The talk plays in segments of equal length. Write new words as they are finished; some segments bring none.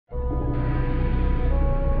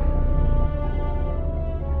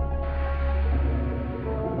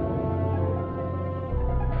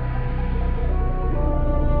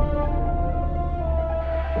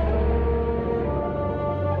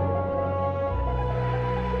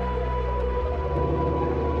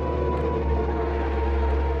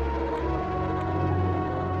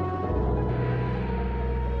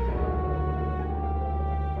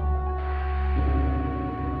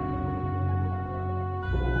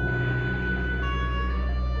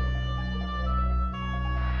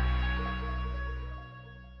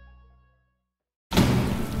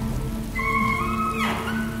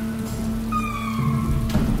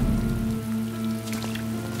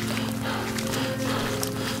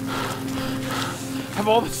Have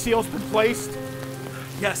all the seals been placed?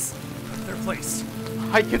 Yes, they're placed.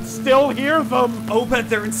 I can still hear them! Obed,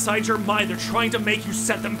 they're inside your mind. They're trying to make you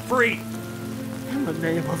set them free. In the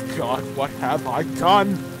name of God, what have I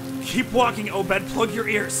done? Keep walking, Obed. Plug your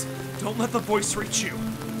ears. Don't let the voice reach you.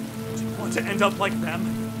 Do you want to end up like them?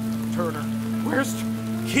 Turner, where's...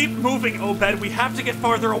 Keep moving, Obed. We have to get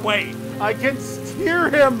farther away. I can hear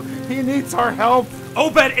him! He needs our help!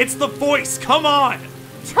 Obed, it's the voice! Come on!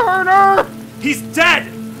 Turner! He's dead!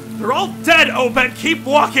 They're all dead, Obed! Keep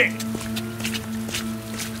walking!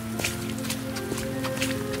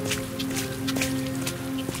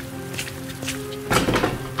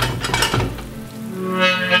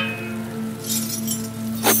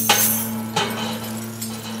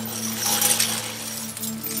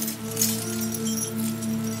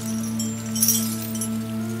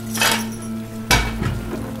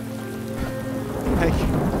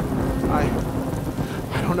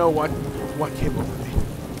 I don't know what came over me.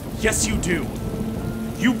 Yes, you do.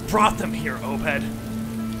 You brought them here, Obed.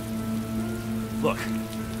 Look,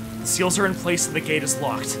 the seals are in place and the gate is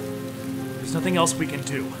locked. There's nothing else we can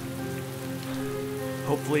do.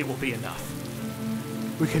 Hopefully it will be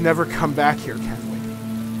enough. We can never come back here, can we?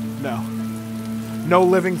 No. No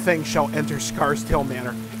living thing shall enter Scarsdale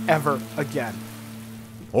Manor ever again.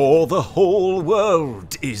 Or the whole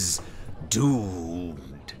world is doomed.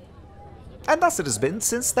 And thus it has been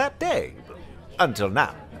since that day. Until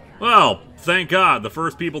now. Well, thank God. The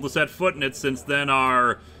first people to set foot in it since then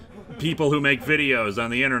are people who make videos on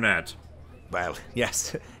the internet. Well,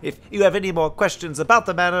 yes. If you have any more questions about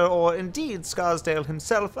the manor, or indeed Scarsdale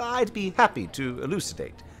himself, I'd be happy to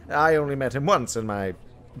elucidate. I only met him once in my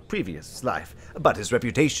previous life, but his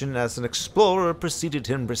reputation as an explorer preceded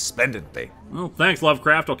him resplendently. Well, thanks,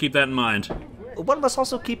 Lovecraft. I'll keep that in mind. One must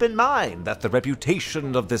also keep in mind that the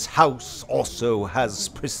reputation of this house also has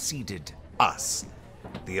preceded us.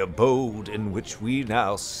 The abode in which we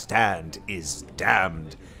now stand is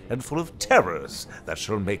damned and full of terrors that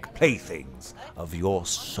shall make playthings of your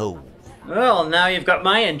soul. Well, now you've got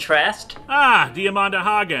my interest. Ah, Diamanda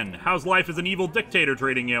Hagen. How's life as an evil dictator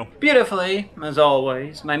treating you? Beautifully, as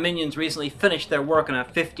always. My minions recently finished their work on a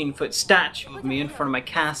 15-foot statue of me in front of my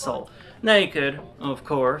castle. Naked, of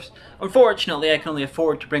course. Unfortunately, I can only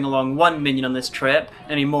afford to bring along one minion on this trip.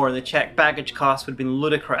 Any more in the checked baggage cost would have been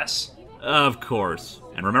ludicrous. Of course.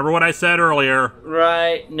 And remember what I said earlier.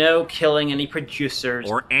 Right, no killing any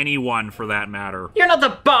producers. Or anyone, for that matter. You're not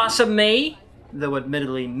the boss of me! Though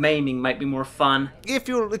admittedly, maiming might be more fun. If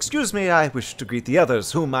you'll excuse me, I wish to greet the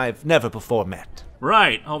others whom I've never before met.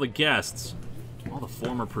 Right, all the guests. All the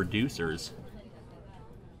former producers.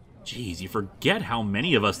 Jeez, you forget how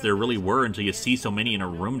many of us there really were until you see so many in a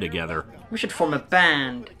room together. We should form a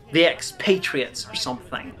band. The Expatriates or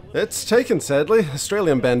something. It's taken, sadly.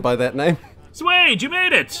 Australian band by that name. Swade, you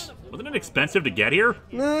made it! Wasn't it expensive to get here?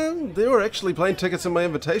 They were actually plane tickets in my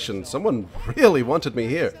invitation. Someone really wanted me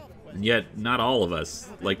here. And yet, not all of us.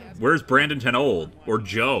 Like, where's Brandon Tenold? Or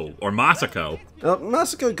Joe? Or Masako?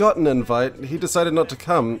 Masako got an invite. He decided not to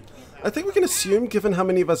come. I think we can assume, given how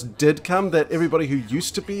many of us did come, that everybody who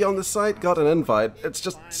used to be on the site got an invite. It's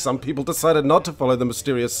just some people decided not to follow the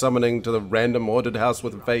mysterious summoning to the random haunted house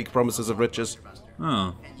with vague promises of riches.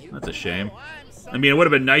 Oh, that's a shame. I mean, it would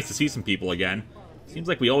have been nice to see some people again. Seems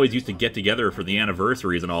like we always used to get together for the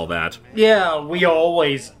anniversaries and all that. Yeah, we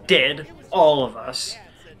always did. All of us.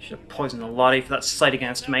 Should have poisoned the Lottie for that slight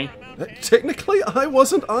against me. Technically, I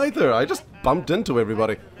wasn't either. I just bumped into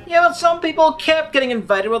everybody. Yeah, but some people kept getting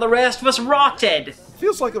invited while the rest of us rotted.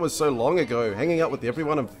 Feels like it was so long ago, hanging out with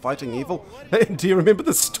everyone and fighting evil. Do you remember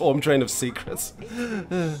the storm drain of secrets?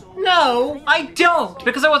 No, I don't,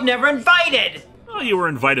 because I was never invited. Well, you were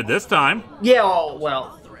invited this time. Yeah, oh,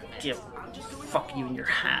 well, yeah, fuck you and your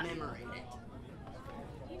hat.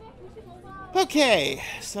 Okay,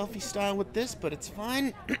 selfie style with this, but it's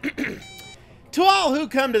fine. To all who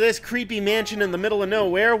come to this creepy mansion in the middle of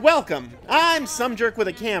nowhere, welcome! I'm some jerk with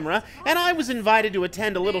a camera, and I was invited to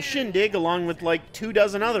attend a little shindig along with like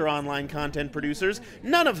 24 other online content producers,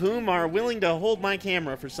 none of whom are willing to hold my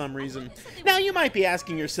camera for some reason. Now you might be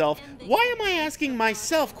asking yourself, why am I asking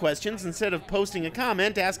myself questions instead of posting a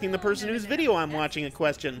comment asking the person whose video I'm watching a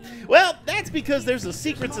question? Well, that's because there's a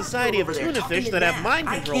secret society of tuna fish that have mind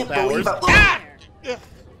control powers. Ah!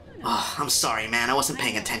 Oh, I'm sorry, man. I wasn't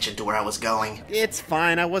paying attention to where I was going. It's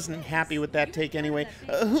fine. I wasn't happy with that take anyway.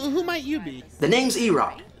 Who might you be? The name's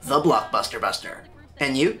E-Rod, the Blockbuster Buster.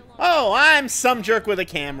 And you? Oh, I'm some jerk with a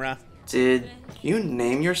camera. Did you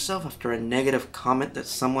name yourself after a negative comment that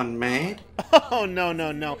someone made? Oh,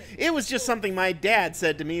 no. It was just something my dad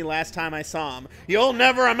said to me last time I saw him. You'll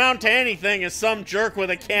never amount to anything as some jerk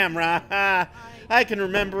with a camera. I can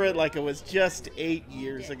remember it like it was just 8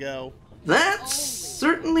 years ago. That's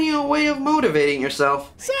certainly a way of motivating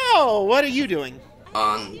yourself. So, what are you doing?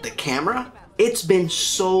 On the camera? It's been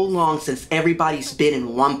so long since everybody's been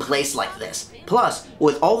in one place like this. Plus,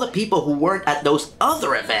 with all the people who weren't at those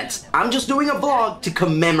other events, I'm just doing a vlog to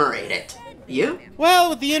commemorate it. You? Well,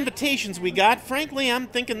 with the invitations we got, frankly, I'm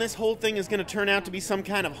thinking this whole thing is going to turn out to be some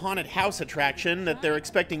kind of haunted house attraction that they're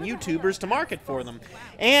expecting YouTubers to market for them.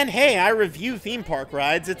 And hey, I review theme park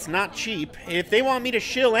rides. It's not cheap. If they want me to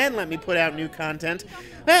shill and let me put out new content,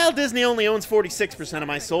 well, Disney only owns 46% of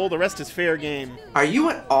my soul. The rest is fair game. Are you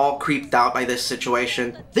at all creeped out by this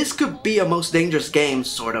situation? This could be a most dangerous game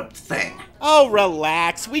sort of thing. Oh,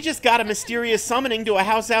 relax. We just got a mysterious summoning to a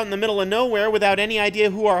house out in the middle of nowhere without any idea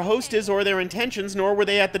who our host is or their intentions, nor were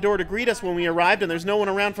they at the door to greet us when we arrived, and there's no one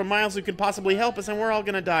around for miles who could possibly help us, and we're all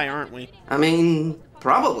gonna die, aren't we? I mean,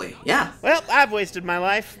 probably, yeah. Well, I've wasted my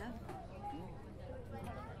life.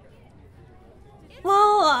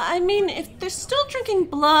 Well, I mean, if they're still drinking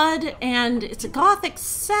blood and it's a gothic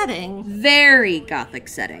setting... Very gothic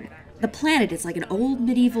setting. The planet is like an old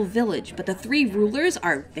medieval village, but the three rulers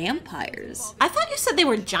are vampires. I thought you said they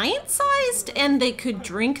were giant-sized and they could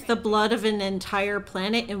drink the blood of an entire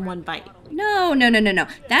planet in one bite. No.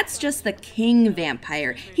 That's just the king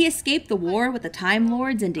vampire. He escaped the war with the Time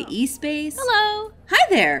Lords into E-Space. Hello. Hi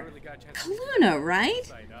there. Kaluna,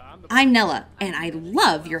 right? I'm Nella, and I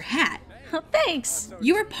love your hat. Oh, thanks.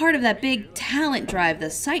 You were part of that big talent drive the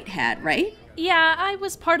site had, right? Yeah, I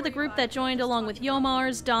was part of the group that joined along with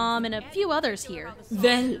Yomars, Dom, and a few others here.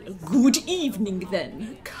 Well, good evening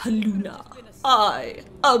then, Kaluna. I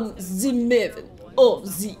am the Maven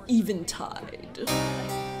of the Eventide.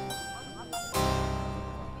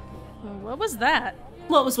 What was that?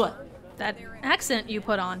 What was what? That accent you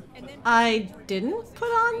put on. I didn't put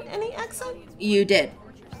on any accent? You did.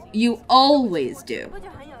 You always do.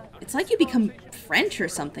 It's like you become French or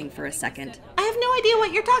something for a second. I have no idea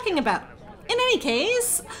what you're talking about. In any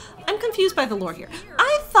case, I'm confused by the lore here.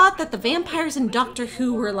 I thought that the vampires in Doctor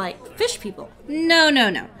Who were like fish people.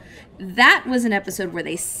 No. That was an episode where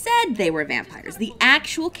they said they were vampires. The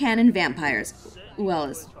actual canon vampires, well,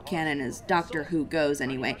 as canon as Doctor Who goes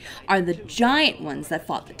anyway, are the giant ones that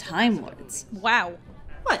fought the Time Lords. Wow.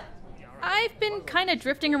 What? I've been kind of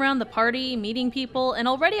drifting around the party, meeting people, and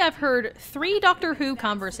already I've heard 3 Doctor Who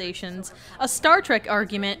conversations, a Star Trek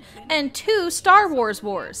argument, and 2 Star Wars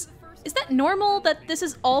wars. Is that normal that this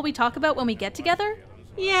is all we talk about when we get together?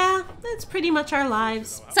 Yeah, that's pretty much our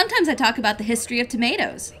lives. Sometimes I talk about the history of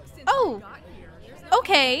tomatoes. Oh,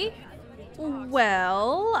 okay.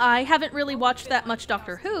 Well, I haven't really watched that much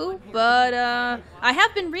Doctor Who, but I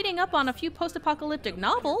have been reading up on a few post-apocalyptic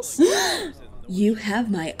novels. You have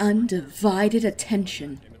my undivided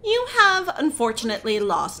attention. You have, unfortunately,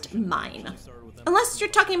 lost mine. Unless you're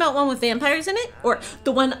talking about one with vampires in it, or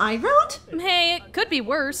the one I wrote? Hey, it could be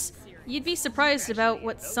worse. You'd be surprised about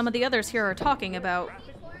what some of the others here are talking about.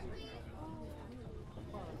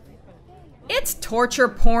 It's torture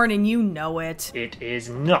porn and you know it. It is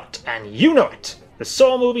not, and you know it. The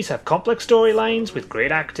Saw movies have complex storylines with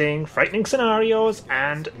great acting, frightening scenarios,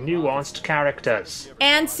 and nuanced characters.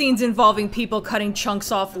 And scenes involving people cutting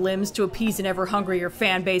chunks off limbs to appease an ever-hungrier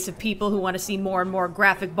fan base of people who want to see more and more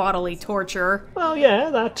graphic bodily torture. Well, yeah,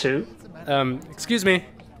 that too. Excuse me.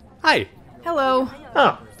 Hi. Hello.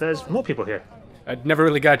 Oh, there's more people here. I never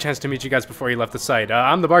really got a chance to meet you guys before you left the site.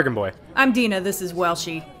 I'm the bargain boy. I'm Dina, this is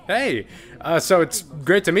Welshie. Hey, so it's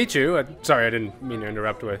great to meet you. Sorry, I didn't mean to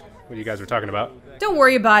interrupt with what you guys were talking about. Don't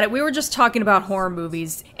worry about it, we were just talking about horror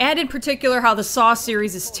movies, and in particular how the Saw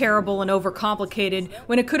series is terrible and overcomplicated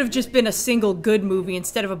when it could have just been a single good movie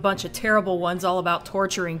instead of a bunch of terrible ones all about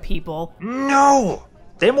torturing people. No!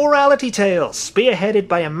 They're morality tales, spearheaded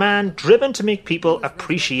by a man driven to make people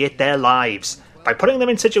appreciate their lives. By putting them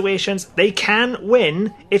in situations they can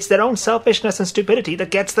win, it's their own selfishness and stupidity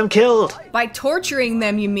that gets them killed. By torturing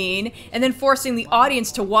them, you mean, and then forcing the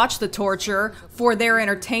audience to watch the torture for their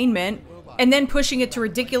entertainment, and then pushing it to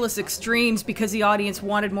ridiculous extremes because the audience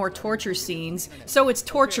wanted more torture scenes, so it's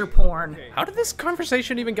torture porn. How did this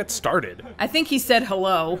conversation even get started? I think he said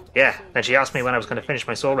hello. Yeah, then she asked me when I was going to finish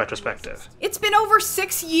my Soul retrospective. It's been over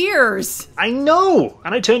 6 years! I know!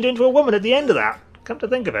 And I turned into a woman at the end of that. Come to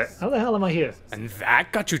think of it, how the hell am I here? And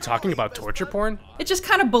that got you talking about torture porn? It just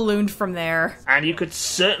kind of ballooned from there. And you could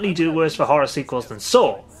certainly do worse for horror sequels than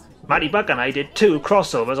Saw. Matty Buck and I did 2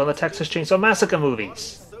 crossovers on the Texas Chainsaw Massacre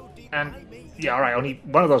movies. And, yeah, alright, only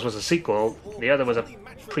one of those was a sequel, the other was a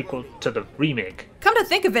prequel to the remake. Come to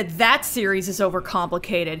think of it, that series is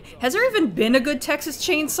overcomplicated. Has there even been a good Texas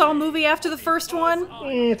Chainsaw movie after the first one?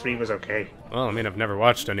 3 was okay. Well, I mean, I've never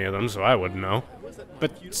watched any of them, so I wouldn't know.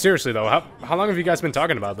 But seriously, though, how long have you guys been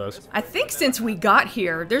talking about those? I think since we got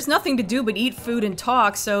here. There's nothing to do but eat food and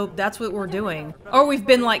talk, so that's what we're doing. Or we've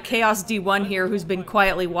been like Chaos D1 here, who's been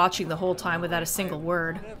quietly watching the whole time without a single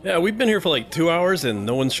word. Yeah, we've been here for like 2 hours, and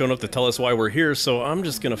no one's shown up to tell us why we're here, so I'm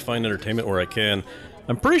just gonna find entertainment where I can.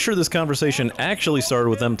 I'm pretty sure this conversation actually started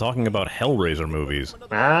with them talking about Hellraiser movies.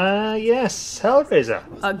 Ah, yes, Hellraiser.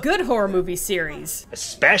 A good horror movie series.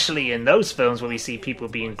 Especially in those films where we see people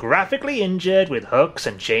being graphically injured with hooks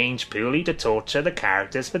and chains purely to torture the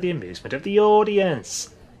characters for the amusement of the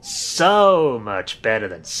audience. So much better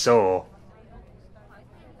than Saw.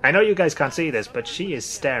 I know you guys can't see this, but she is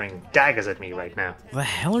staring daggers at me right now. The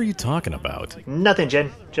hell are you talking about? Nothing,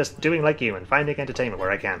 Jen. Just doing like you and finding entertainment where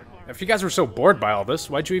I can. If you guys were so bored by all this,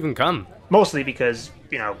 why'd you even come? Mostly because,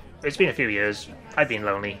 it's been a few years, I've been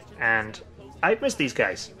lonely, and I've missed these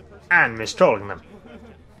guys. And missed trolling them.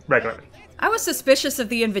 Regularly. I was suspicious of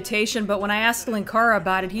the invitation, but when I asked Linkara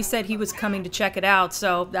about it, he said he was coming to check it out,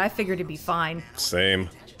 so I figured it'd be fine. Same.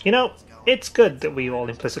 It's good that we all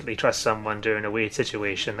implicitly trust someone during a weird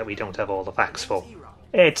situation that we don't have all the facts for.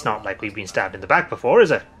 It's not like we've been stabbed in the back before,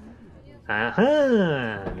 is it?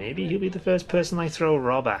 Maybe he'll be the first person I throw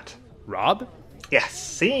Rob at. Rob? Yes,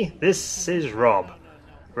 see? This is Rob.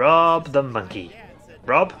 Rob the monkey.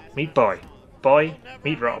 Rob, meet Boy. Boy,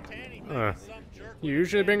 meet Rob. You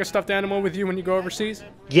usually bring a stuffed animal with you when you go overseas?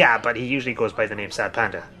 Yeah, but he usually goes by the name Sad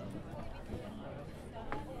Panda.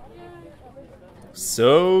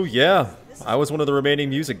 So, yeah, I was one of the remaining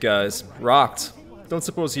music guys. Rocked. Don't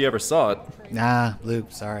suppose you ever saw it. Nah, Luke,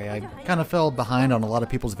 sorry. I kind of fell behind on a lot of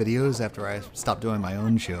people's videos after I stopped doing my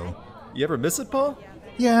own show. You ever miss it, Paul?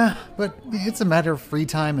 Yeah, but it's a matter of free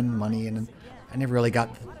time and money, and I never really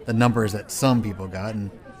got the numbers that some people got,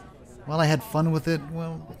 and while I had fun with it,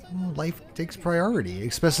 well, life takes priority,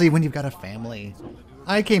 especially when you've got a family.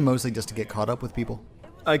 I came mostly just to get caught up with people.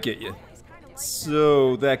 I get you.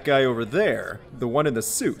 So, that guy over there, the one in the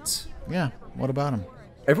suit. Yeah, what about him?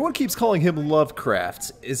 Everyone keeps calling him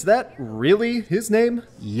Lovecraft. Is that really his name?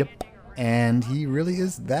 Yep, and he really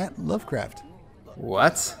is that Lovecraft.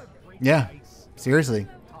 What? Yeah, seriously,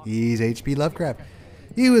 he's H.P. Lovecraft.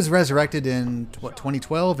 He was resurrected in,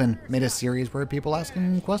 2012 and made a series where people ask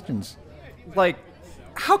him questions. Like,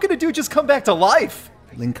 how can a dude just come back to life?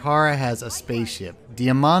 Linkara has a spaceship,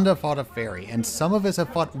 Diamanda fought a fairy, and some of us have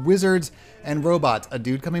fought wizards and robots. A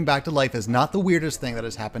dude coming back to life is not the weirdest thing that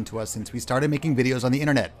has happened to us since we started making videos on the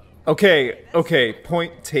internet. Okay,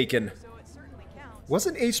 point taken.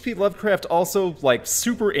 Wasn't H.P. Lovecraft also,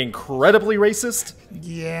 super incredibly racist?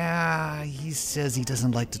 Yeah, he says he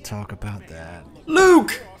doesn't like to talk about that.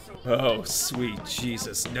 Luke! Oh, sweet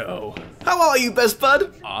Jesus, no. How are you, best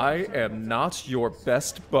bud? I am not your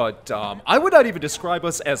best bud, Dom. I would not even describe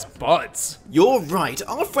us as buds. You're right.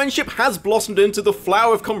 Our friendship has blossomed into the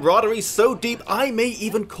flower of camaraderie so deep I may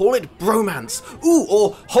even call it bromance. Ooh,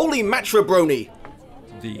 or holy matrabrony.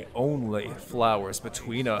 The only flowers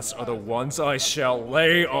between us are the ones I shall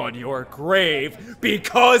lay on your grave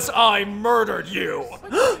because I murdered you.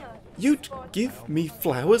 You'd give me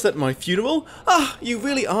flowers at my funeral? Ah, you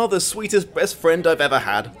really are the sweetest best friend I've ever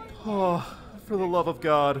had. Oh, for the love of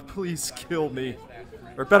God, please kill me.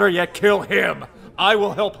 Or better yet, kill him. I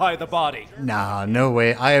will help hide the body. Nah, no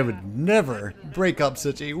way. I would never break up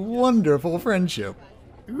such a wonderful friendship.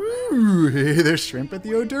 Ooh, hey, there's shrimp at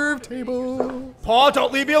the hors d'oeuvre table. Paul,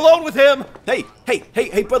 don't leave me alone with him.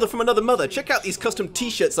 Hey, brother from another mother. Check out these custom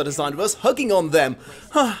t-shirts I designed with us, hugging on them.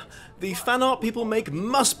 The fan art people make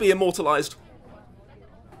must be immortalized.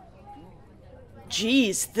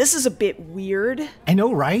 Jeez, this is a bit weird. I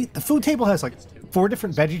know, right? The food table has 4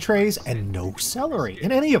 different veggie trays and no celery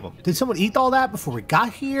in any of them. Did someone eat all that before we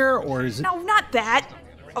got here, or is it... No, not that.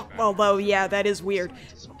 Although, yeah, that is weird.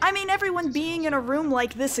 I mean, everyone being in a room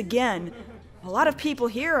like this again. A lot of people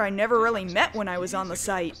here I never really met when I was on the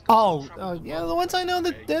site. Yeah, the ones I know,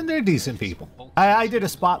 they're decent people. I did a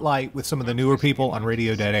spotlight with some of the newer people on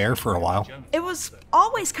Radio Dead Air for a while. It was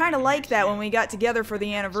always kind of like that when we got together for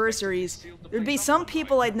the anniversaries. There'd be some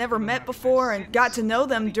people I'd never met before and got to know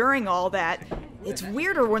them during all that. It's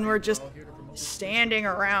weirder when we're just standing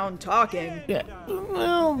around talking. Yeah,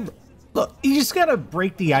 well, look, you just gotta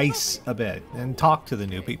break the ice a bit and talk to the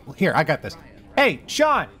new people. Here, I got this. Hey,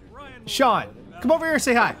 Sean, come over here and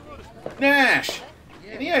say hi. Nash,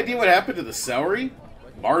 any idea what happened to the celery?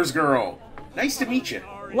 Mars girl, nice to meet you.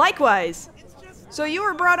 Likewise. So you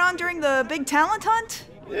were brought on during the big talent hunt?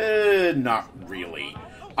 Not really.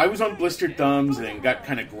 I was on Blistered Thumbs and got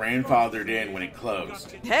kind of grandfathered in when it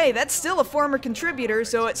closed. Hey, that's still a former contributor,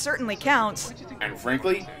 so it certainly counts. And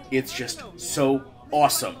frankly, it's just so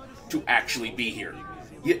awesome to actually be here.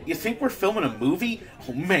 You think we're filming a movie?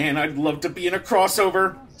 Oh man, I'd love to be in a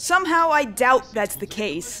crossover. Somehow I doubt that's the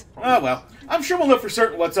case. Oh well, I'm sure we'll know for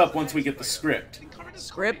certain what's up once we get the script.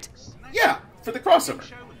 Script? Yeah, for the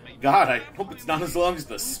crossover. God, I hope it's not as long as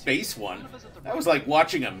the space one. That was like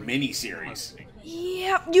watching a mini-series.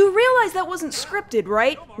 Yeah, you realize that wasn't scripted,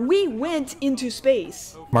 right? We went into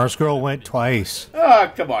space. Mars Girl went twice.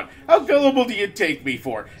 Ah, come on. How gullible do you take me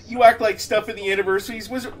for? You act like stuff in the anniversaries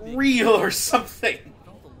was real or something.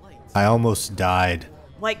 I almost died.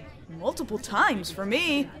 Like, multiple times for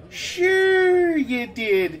me. Sure you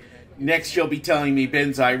did. Next you'll be telling me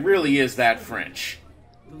Benzai really is that French.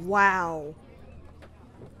 Wow.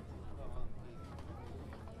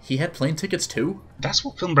 He had plane tickets too? That's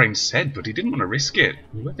what Filmbrain said, but he didn't want to risk it.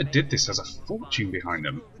 Whoever did this has a fortune behind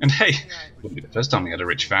them. And hey, it wouldn't be the first time he had a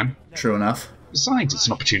rich fan. True enough. Besides, it's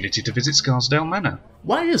an opportunity to visit Scarsdale Manor.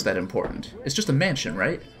 Why is that important? It's just a mansion,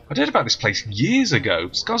 right? I'd heard about this place years ago.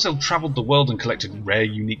 Scarsdale travelled the world and collected rare,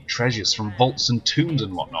 unique treasures from vaults and tombs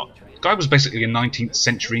and whatnot. The guy was basically a 19th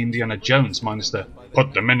century Indiana Jones, minus the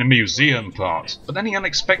put them in a museum part. But then he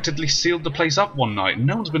unexpectedly sealed the place up one night and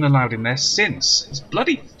no one's been allowed in there since. It's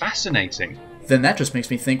bloody fascinating. Then that just makes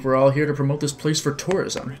me think we're all here to promote this place for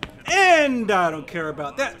tourism. And I don't care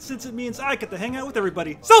about that, since it means I get to hang out with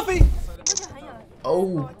everybody. Selfie!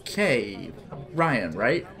 Okay. Ryan,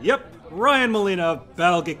 right? Yep, Ryan Molina,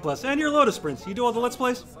 Battle Geek Plus, and your Lotus Prince. You do all the Let's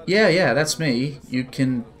Plays? Yeah, that's me. You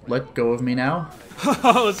can let go of me now?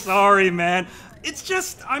 Oh, sorry, man. It's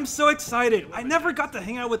just, I'm so excited. I never got to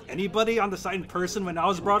hang out with anybody on the site in person when I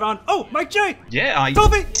was brought on. Oh, Mike J! Yeah,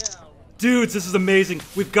 Selfie! Dudes, this is amazing.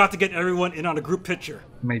 We've got to get everyone in on a group picture.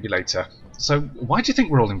 Maybe later. So, why do you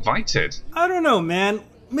think we're all invited? I don't know, man.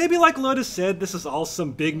 Maybe like Lotus said, this is all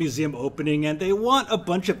some big museum opening and they want a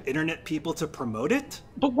bunch of internet people to promote it?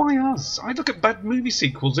 But why us? I look at bad movie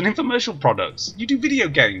sequels and infomercial products. You do video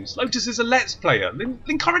games. Lotus is a Let's Player.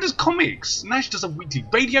 Linkara does comics. Nash does a weekly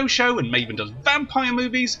radio show and Maven does vampire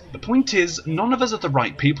movies. The point is, none of us are the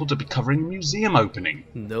right people to be covering a museum opening.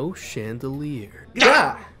 No chandelier.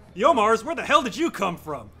 Yeah! Yo, Mars, where the hell did you come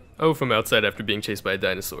from? Oh, from outside after being chased by a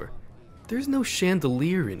dinosaur. There's no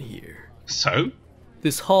chandelier in here. So?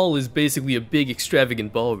 This hall is basically a big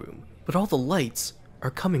extravagant ballroom, but all the lights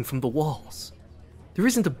are coming from the walls. There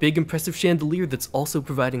isn't a big impressive chandelier that's also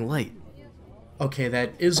providing light. Okay,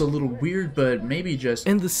 that is a little weird, but maybe just...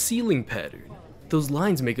 And the ceiling pattern. Those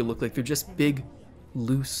lines make it look like they're just big,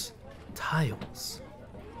 loose tiles.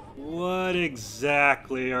 What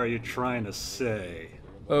exactly are you trying to say?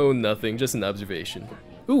 Oh, nothing, just an observation.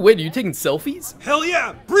 Ooh, wait, are you taking selfies? Hell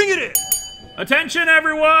yeah, bring it in! Attention,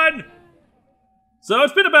 everyone! So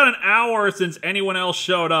it's been about an hour since anyone else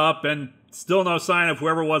showed up, and still no sign of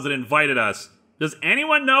whoever was that invited us. Does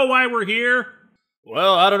anyone know why we're here?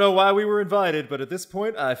 Well, I don't know why we were invited, but at this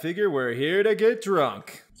point, I figure we're here to get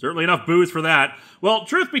drunk. Certainly enough booze for that. Well,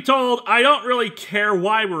 truth be told, I don't really care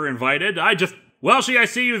why we're invited. Welshie, I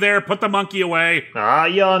see you there. Put the monkey away. Ah,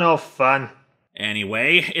 you're no fun.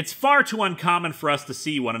 Anyway, it's far too uncommon for us to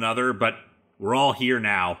see one another, but we're all here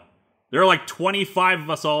now. There are like 25 of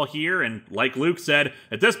us all here, and like Luke said,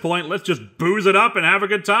 at this point, let's just booze it up and have a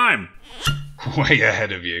good time. Way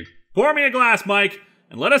ahead of you. Pour me a glass, Mike,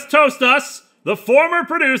 and let us toast us, the former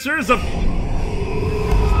producers of...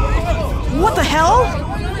 What the hell?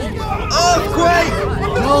 Earthquake!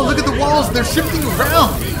 No, look at the walls, they're shifting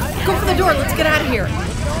around! Go for the door, let's get out of here.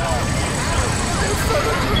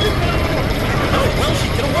 Oh,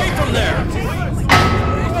 Welshie, get away from there!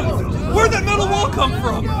 Where'd that metal wall come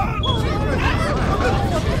from?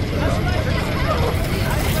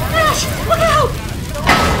 Ash, look out!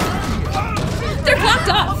 They're blocked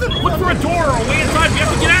off! Look for a door or a way inside. We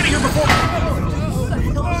have to get out of here before...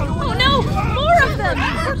 Oh no! More of them!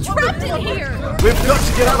 We're trapped in here! We've got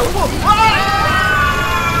to get out of the wall!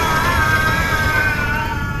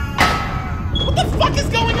 What the fuck is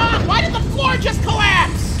going on? Why did the floor just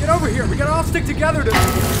collapse? Get over here. We gotta all stick together to...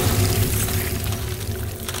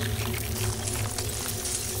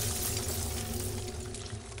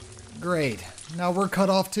 Great. Now we're cut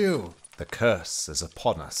off too. The curse is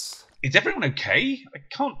upon us. Is everyone okay? I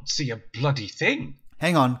can't see a bloody thing.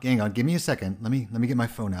 Hang on. Give me a second. Let me get my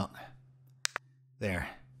phone out. There.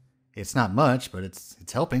 It's not much, but it's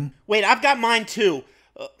helping. Wait, I've got mine too.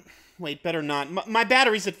 Wait, better not. My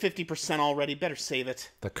battery's at 50% already. Better save it.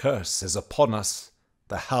 The curse is upon us.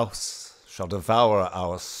 The house shall devour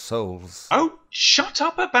our souls. Oh, shut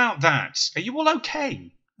up about that. Are you all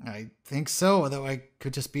okay? I think so, although I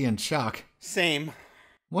could just be in shock. Same.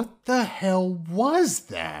 What the hell was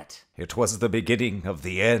that? It was the beginning of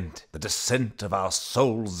the end, the descent of our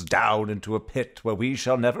souls down into a pit where we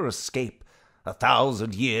shall never escape.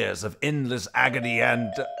 1,000 years of endless agony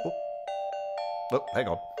and... Oh, hang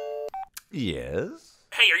on. Yes?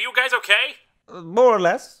 Hey, are you guys okay? More or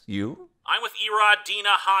less. You? I'm with Erod,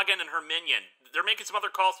 Dina, Hagen, and her minion. They're making some other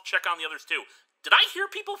calls to check on the others too. Did I hear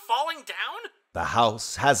people falling down? The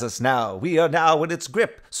house has us now. We are now in its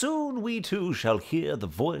grip. Soon we too shall hear the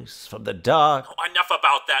voice from the dark. Oh, enough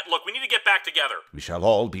about that. Look, we need to get back together. We shall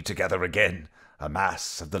all be together again. A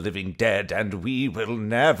mass of the living dead, and we will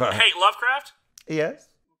never... Hey, Lovecraft? Yes?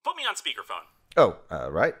 Put me on speakerphone. Oh,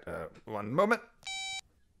 right. One moment.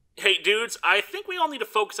 Hey, dudes, I think we all need to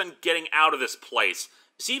focus on getting out of this place.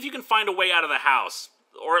 See if you can find a way out of the house.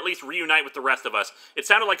 Or at least reunite with the rest of us. It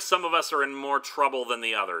sounded like some of us are in more trouble than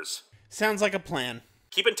the others. Sounds like a plan.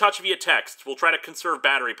 Keep in touch via text. We'll try to conserve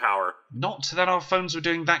battery power. Not that our phones were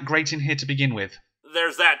doing that great in here to begin with.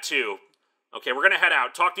 There's that, too. Okay, we're gonna head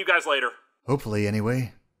out. Talk to you guys later. Hopefully,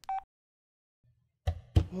 anyway.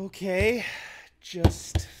 Okay,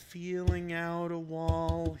 just feeling out a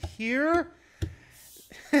wall here.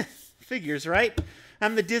 Figures, right?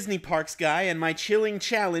 I'm the Disney Parks guy, and my chilling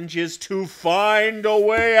challenge is to find a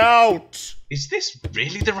way out. Is this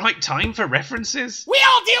really the right time for references? We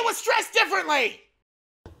all deal with stress differently!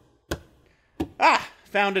 Ah,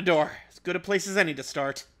 found a door. As good a place as any to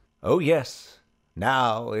start. Oh yes,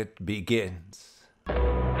 now it begins.